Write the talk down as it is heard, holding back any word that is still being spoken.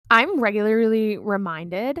I'm regularly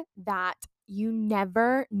reminded that you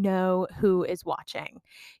never know who is watching.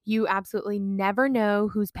 You absolutely never know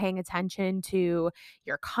who's paying attention to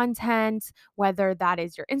your content, whether that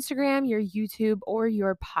is your Instagram, your YouTube, or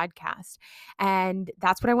your podcast. And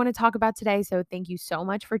that's what I want to talk about today. So thank you so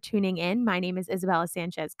much for tuning in. My name is Isabella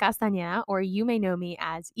Sanchez Castañeda, or you may know me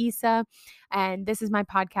as Isa. And this is my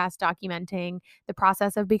podcast documenting the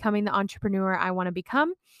process of becoming the entrepreneur I want to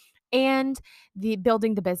become and the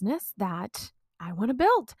building the business that I want to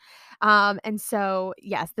build. And so,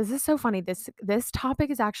 yes, this is so funny. This topic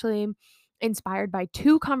is actually inspired by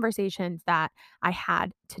two conversations that I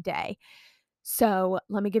had today. So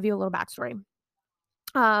let me give you a little backstory.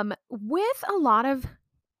 With a lot of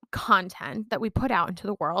content that we put out into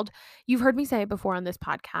the world, you've heard me say it before on this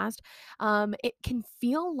podcast. It can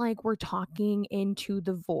feel like we're talking into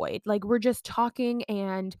the void, like we're just talking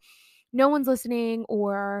and no one's listening,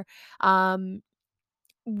 or um,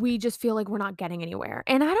 we just feel like we're not getting anywhere.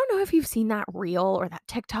 And I don't know if you've seen that reel or that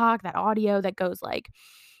TikTok, that audio that goes like,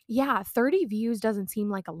 yeah, 30 views doesn't seem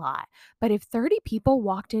like a lot, but if 30 people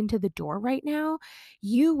walked into the door right now,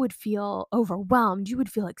 you would feel overwhelmed. You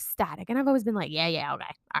would feel ecstatic. And I've always been like, yeah, okay.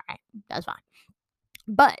 All right. That's fine.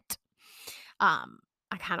 But um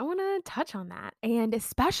I kind of want to touch on that. And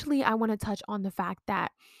especially I want to touch on the fact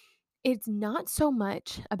that it's not so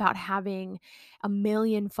much about having a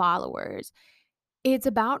million followers. It's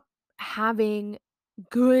about having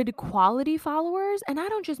good quality followers, and I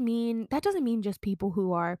don't just mean that doesn't mean just people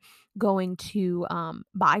who are going to,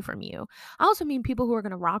 buy from you. I also mean people who are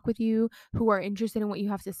gonna rock with you, who are interested in what you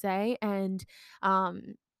have to say, and,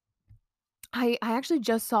 um, I actually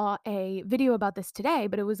just saw a video about this today,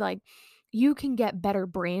 but it was like, you can get better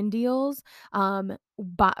brand deals,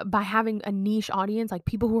 by having a niche audience, like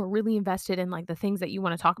people who are really invested in, like, the things that you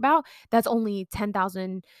wanna talk about. That's only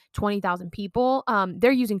 10,000, 20,000 people.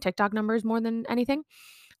 They're using TikTok numbers more than anything.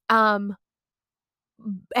 Um,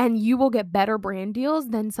 and you will get better brand deals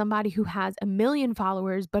than somebody who has a million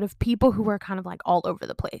followers, but of people who are kind of, like, all over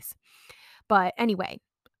the place. But anyway,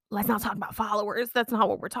 let's not talk about followers. That's not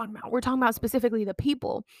what we're talking about. We're talking about specifically the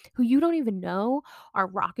people who you don't even know are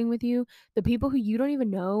rocking with you, the people who you don't even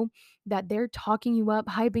know that they're talking you up,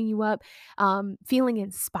 hyping you up, feeling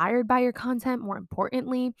inspired by your content, more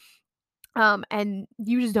importantly. And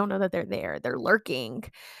you just don't know that they're there. They're lurking.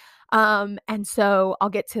 And so I'll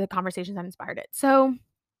get to the conversations that inspired it. So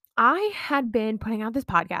I had been putting out this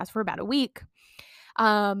podcast for about a week.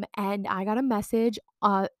 And I got a message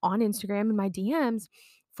on Instagram in my DMs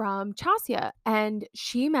from Chasia, and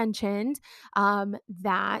she mentioned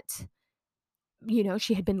that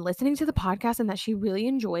she had been listening to the podcast and that she really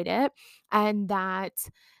enjoyed it, and that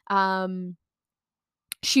um,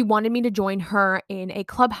 she wanted me to join her in a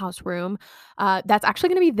clubhouse room. That's actually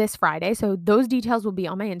going to be this Friday. So those details will be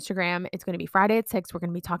on my Instagram. It's going to be Friday at 6. We're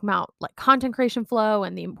going to be talking about like content creation flow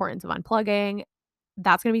and the importance of unplugging.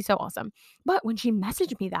 That's gonna be so awesome. But when she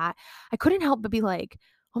messaged me that, I couldn't help but be like,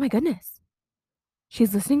 "Oh my goodness,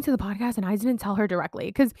 she's listening to the podcast," and I didn't tell her directly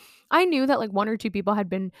because I knew that, like, 1 or 2 people had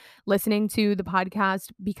been listening to the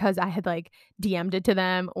podcast because I had, like, DM'd it to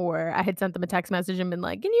them, or I had sent them a text message and been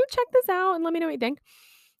like, "Can you check this out and let me know what you think?"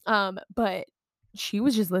 But she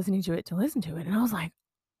was just listening to listen to it, and I was like,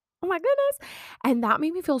 "Oh my goodness," and that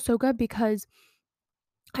made me feel so good because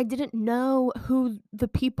I didn't know who the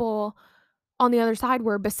people on the other side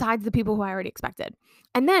were besides the people who I already expected.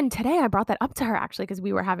 And then today I brought that up to her actually because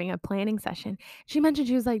we were having a planning session. She mentioned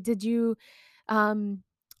she was like, "Did you um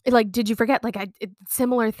did you forget like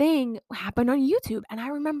similar thing happened on YouTube?" And I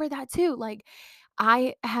remember that too. Like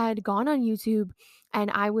I had gone on YouTube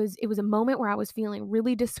and it was a moment where I was feeling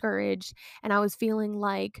really discouraged and I was feeling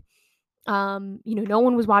like no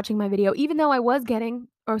one was watching my video even though I was getting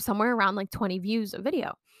or somewhere around like 20 views a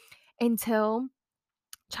video until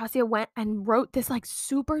Chasia went and wrote this like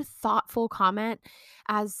super thoughtful comment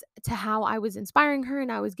as to how I was inspiring her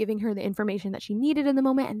and I was giving her the information that she needed in the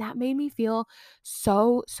moment. And that made me feel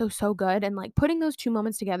so, so, so good. And like putting those two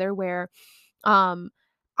moments together where um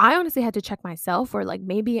I honestly had to check myself or like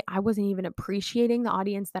maybe I wasn't even appreciating the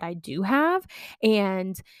audience that I do have.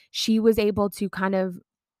 And she was able to kind of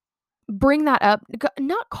bring that up,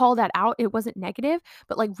 not call that out, it wasn't negative,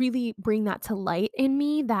 but, like, really bring that to light in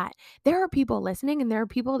me that there are people listening and there are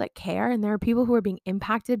people that care and there are people who are being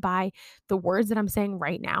impacted by the words that I'm saying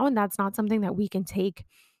right now, and that's not something that we can take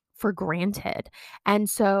for granted. And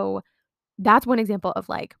so that's one example of,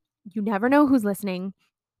 like, you never know who's listening.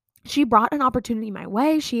 She brought an opportunity my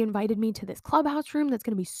way, she invited me to this clubhouse room that's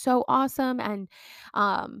gonna be so awesome, and,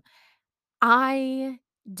 um, I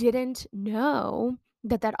didn't know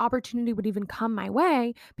that that opportunity would even come my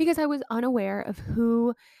way because I was unaware of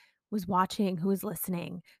who was watching, who was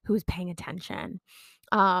listening, who was paying attention.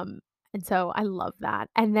 Um, and so I love that.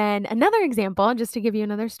 And then another example, just to give you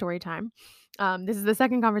another story time. This is the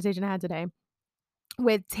second conversation I had today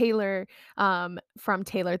with Taylor from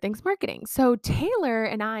Taylor Thinks Marketing. So Taylor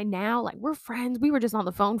and I now, like, we're friends. We were just on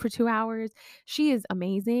the phone for 2 hours. She is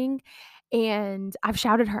amazing. And I've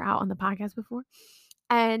shouted her out on the podcast before.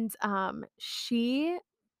 And she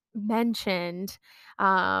mentioned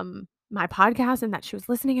my podcast and that she was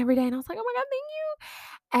listening every day. And I was like, oh my God, thank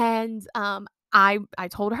you. And I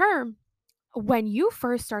told her, when you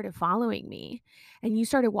first started following me and you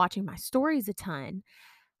started watching my stories a ton,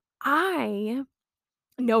 I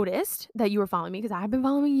noticed that you were following me because I had been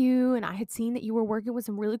following you and I had seen that you were working with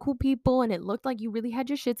some really cool people and it looked like you really had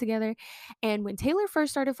your shit together. And when Taylor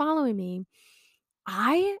first started following me,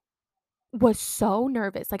 I was so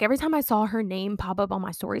nervous. Like every time I saw her name pop up on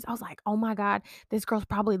my stories, I was like, "Oh my god, this girl's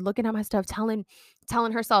probably looking at my stuff telling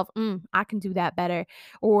herself, I can do that better."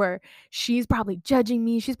 Or she's probably judging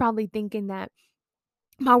me. She's probably thinking that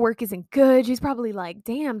my work isn't good. She's probably like,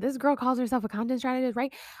 "Damn, this girl calls herself a content strategist,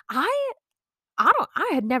 right?" I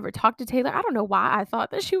I had never talked to Taylor. I don't know why I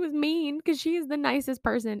thought that she was mean because she is the nicest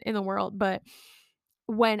person in the world, but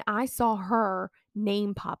when I saw her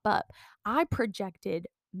name pop up, I projected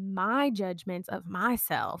my judgments of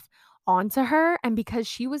myself onto her, and because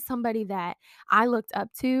she was somebody that I looked up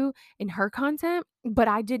to in her content, but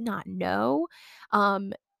I did not know,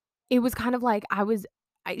 um, it was kind of like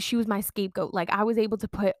she was my scapegoat. Like, I was able to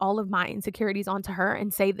put all of my insecurities onto her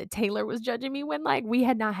and say that Taylor was judging me when, like, we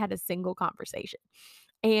had not had a single conversation.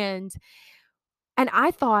 And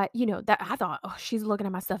I thought, "Oh, she's looking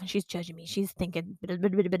at my stuff and she's judging me. She's thinking blah, blah,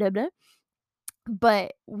 blah, blah, blah."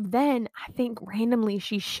 But then I think randomly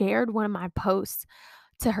she shared one of my posts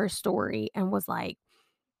to her story and was like,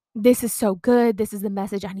 "This is so good. This is the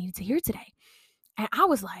message I needed to hear today." And I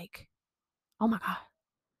was like, "Oh my God,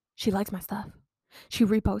 she likes my stuff. She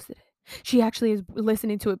reposted it. She actually is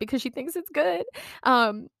listening to it because she thinks it's good."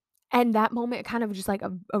 Um, and that moment kind of just like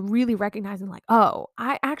a really recognizing like, "Oh,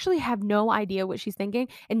 I actually have no idea what she's thinking."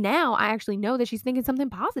 And now I actually know that she's thinking something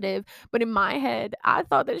positive, but in my head, I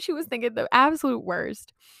thought that she was thinking the absolute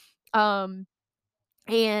worst. Um,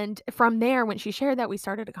 and from there, when she shared that, we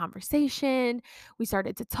started a conversation, we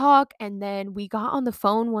started to talk, and then we got on the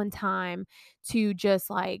phone one time to just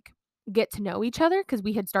like get to know each other because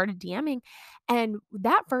we had started DMing. And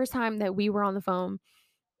that first time that we were on the phone,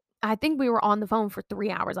 I think we were on the phone for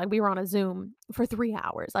 3 hours. Like we were on a Zoom for 3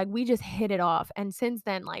 hours. Like we just hit it off. And since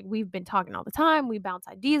then, like we've been talking all the time. We bounce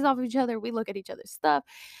ideas off of each other. We look at each other's stuff,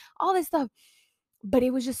 all this stuff. But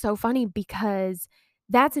it was just so funny because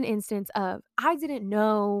that's an instance of I didn't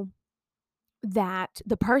know that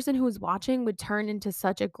the person who was watching would turn into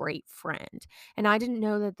such a great friend. And I didn't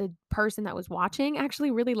know that the person that was watching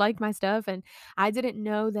actually really liked my stuff. And I didn't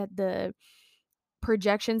know that the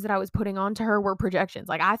projections that I was putting onto her were projections.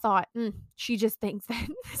 Like I thought, she just thinks that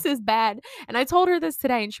this is bad. And I told her this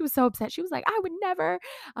today and she was so upset. She was like, I would never.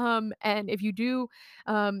 And if you do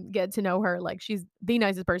get to know her, like she's the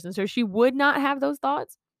nicest person. So she would not have those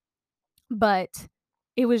thoughts. But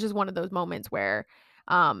it was just one of those moments where,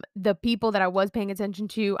 the people that I was paying attention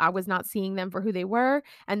to, I was not seeing them for who they were,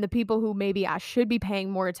 and the people who maybe I should be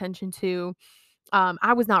paying more attention to,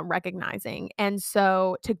 I was not recognizing. And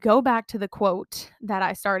so to go back to the quote that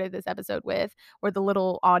I started this episode with, or the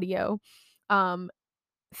little audio, um,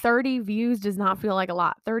 30 views does not feel like a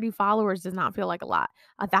lot. 30 followers does not feel like a lot.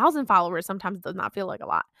 1,000 followers sometimes does not feel like a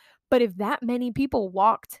lot. But if that many people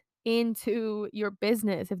walked into your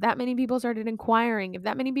business, if that many people started inquiring, if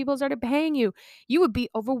that many people started paying you, you would be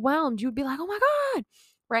overwhelmed. You would be like, "Oh my God."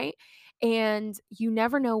 Right? And you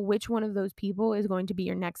never know which one of those people is going to be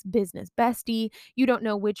your next business bestie. You don't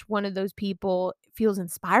know which one of those people feels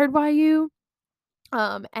inspired by you.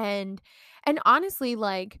 And honestly,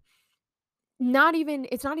 like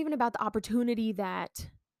it's not even about the opportunity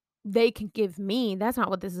that they can give me. That's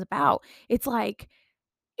not what this is about. It's like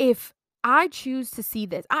if I choose to see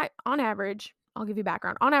this, on average, I'll give you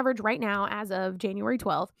background. On average, right now, as of January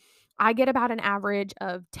 12th, I get about an average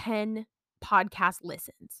of 10 podcast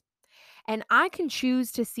listens. And I can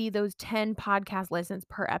choose to see those 10 podcast listens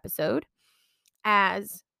per episode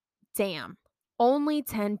as damn, only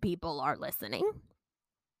 10 people are listening.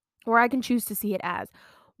 Or I can choose to see it as,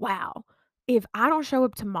 wow, if I don't show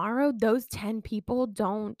up tomorrow, those 10 people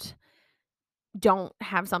don't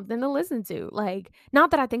have something to listen to. Like,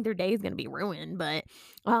 not that I think their day is going to be ruined, but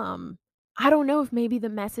um I don't know if maybe the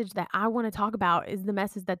message that I want to talk about is the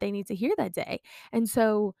message that they need to hear that day. And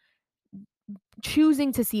so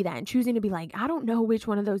choosing to see that and choosing to be like, I don't know which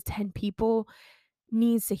one of those 10 people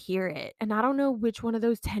needs to hear it. And I don't know which one of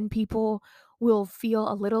those 10 people will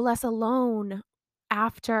feel a little less alone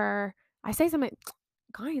after I say something.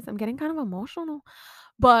 Guys, I'm getting kind of emotional.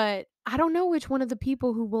 But I don't know which one of the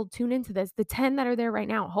people who will tune into this, the 10 that are there right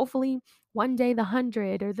now, hopefully one day the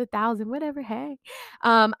 100 or the 1,000, whatever, hey.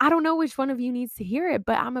 I don't know which one of you needs to hear it,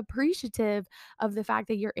 but I'm appreciative of the fact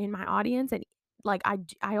that you're in my audience. And like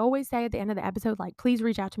I always say at the end of the episode, like, please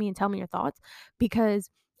reach out to me and tell me your thoughts because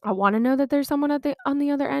I want to know that there's someone at the on the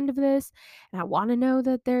other end of this, and I want to know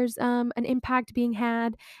that there's an impact being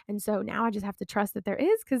had. And so now I just have to trust that there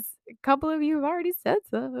is because a couple of you have already said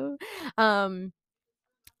so. Um,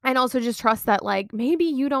 and also just trust that, like, maybe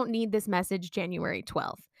you don't need this message January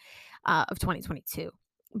 12th of 2022,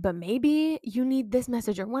 but maybe you need this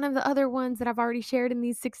message or one of the other ones that I've already shared in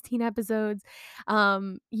these 16 episodes.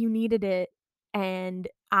 You needed it. And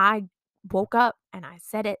I woke up and I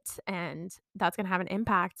said it, and that's going to have an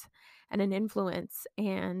impact and an influence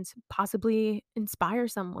and possibly inspire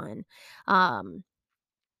someone. Um,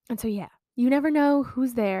 and so, yeah, you never know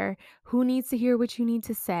who's there, who needs to hear what you need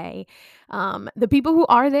to say. The people who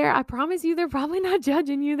are there, I promise you, they're probably not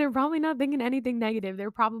judging you. They're probably not thinking anything negative.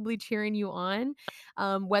 They're probably cheering you on,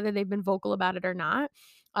 whether they've been vocal about it or not.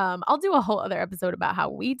 I'll do a whole other episode about how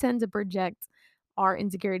we tend to project our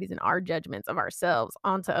insecurities and our judgments of ourselves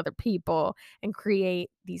onto other people and create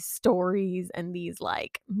these stories and these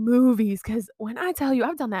like movies. Because when I tell you,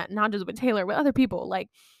 I've done that not just with Taylor, with other people, like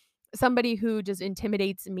somebody who just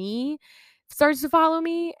intimidates me starts to follow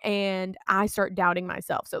me and I start doubting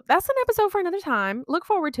myself. So that's an episode for another time. Look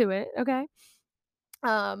forward to it, okay?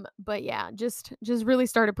 But yeah, just really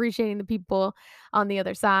start appreciating the people on the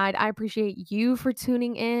other side. I appreciate you for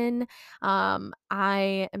tuning in.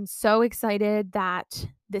 I am so excited that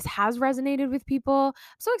this has resonated with people.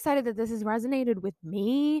 I'm so excited that this has resonated with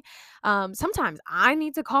me. Sometimes I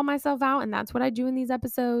need to call myself out, and that's what I do in these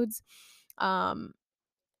episodes. Um,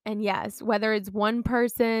 and yes, whether it's one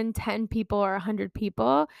person, 10 people, or 100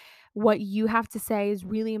 people, what you have to say is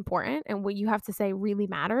really important and what you have to say really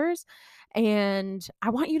matters. And I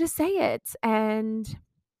want you to say it and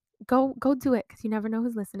go do it because you never know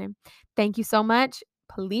who's listening. Thank you so much.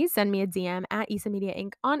 Please send me a DM at Issa Media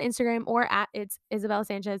Inc. on Instagram or at It's Isabella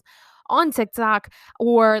Sanchez on TikTok,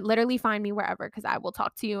 or literally find me wherever because I will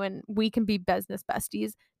talk to you and we can be business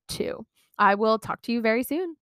besties too. I will talk to you very soon.